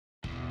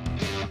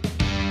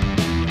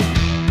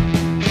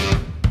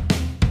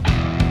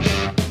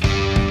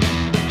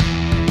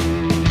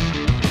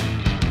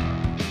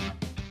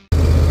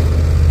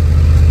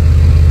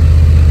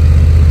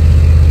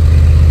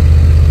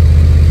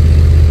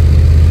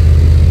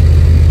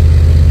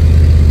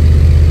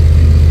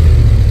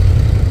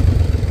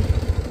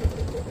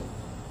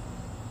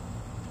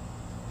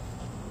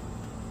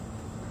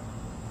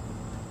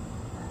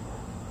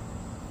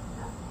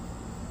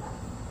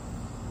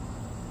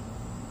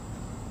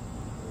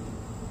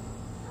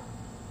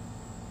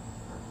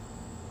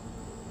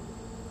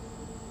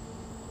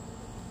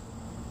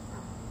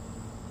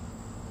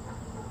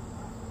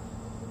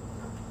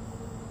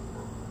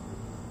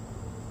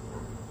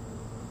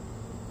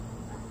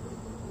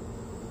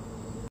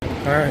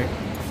Alright,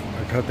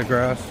 I cut the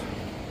grass.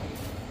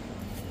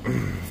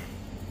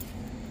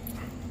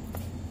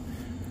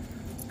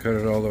 Cut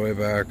it all the way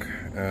back.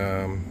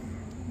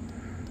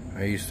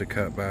 I used to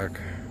cut back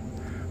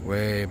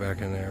way back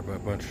in there, but a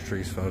bunch of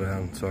trees fell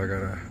down, so I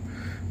gotta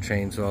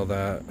chainsaw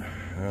that.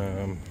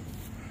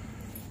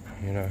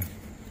 You know,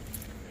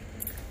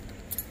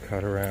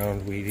 cut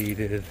around, weed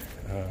eated.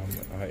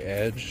 I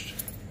edged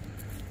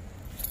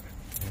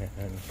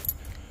and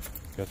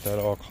got that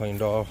all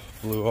cleaned off,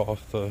 blew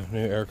off the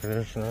new air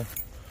conditioner,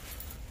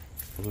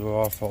 blew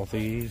off all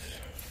these.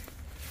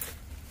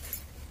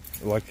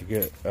 I like to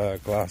get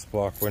glass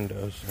block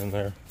windows in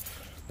there.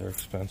 They're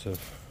expensive.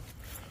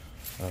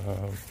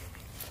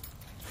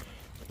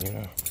 You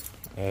know,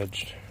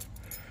 edged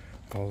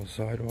all the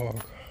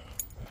sidewalk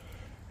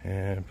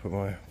and put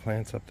my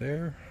plants up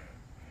there,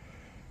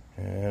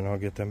 and I'll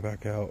get them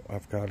back out.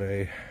 I've got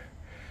a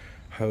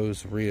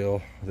hose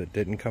reel that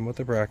didn't come with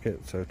the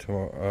bracket, so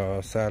tomorrow,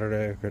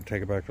 Saturday, I'm gonna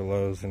take it back to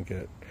Lowe's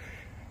and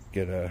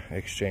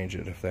exchange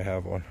it if they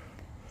have one.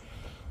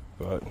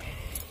 But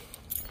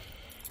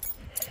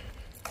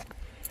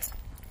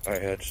I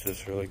edged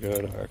this really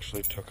good. I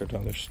actually took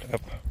another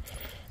step.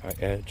 I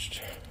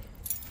edged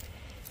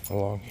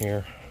along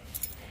here.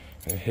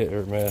 I hit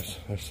or miss.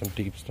 There's some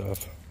deep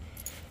stuff,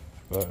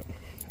 but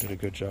did a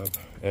good job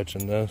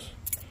edging this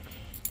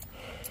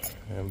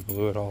and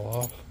blew it all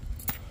off.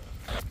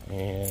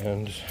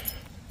 And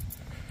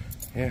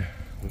yeah,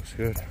 looks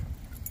good.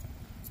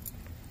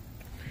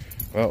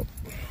 Well,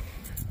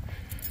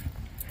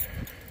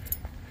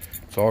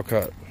 it's all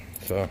cut,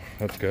 so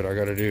that's good. I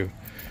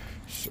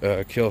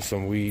gotta kill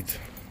some weeds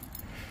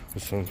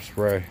with some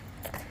spray,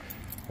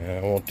 and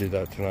I won't do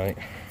that tonight,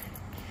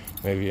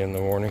 maybe in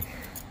the morning.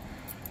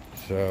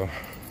 So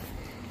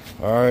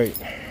alright,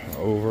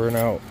 over and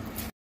out.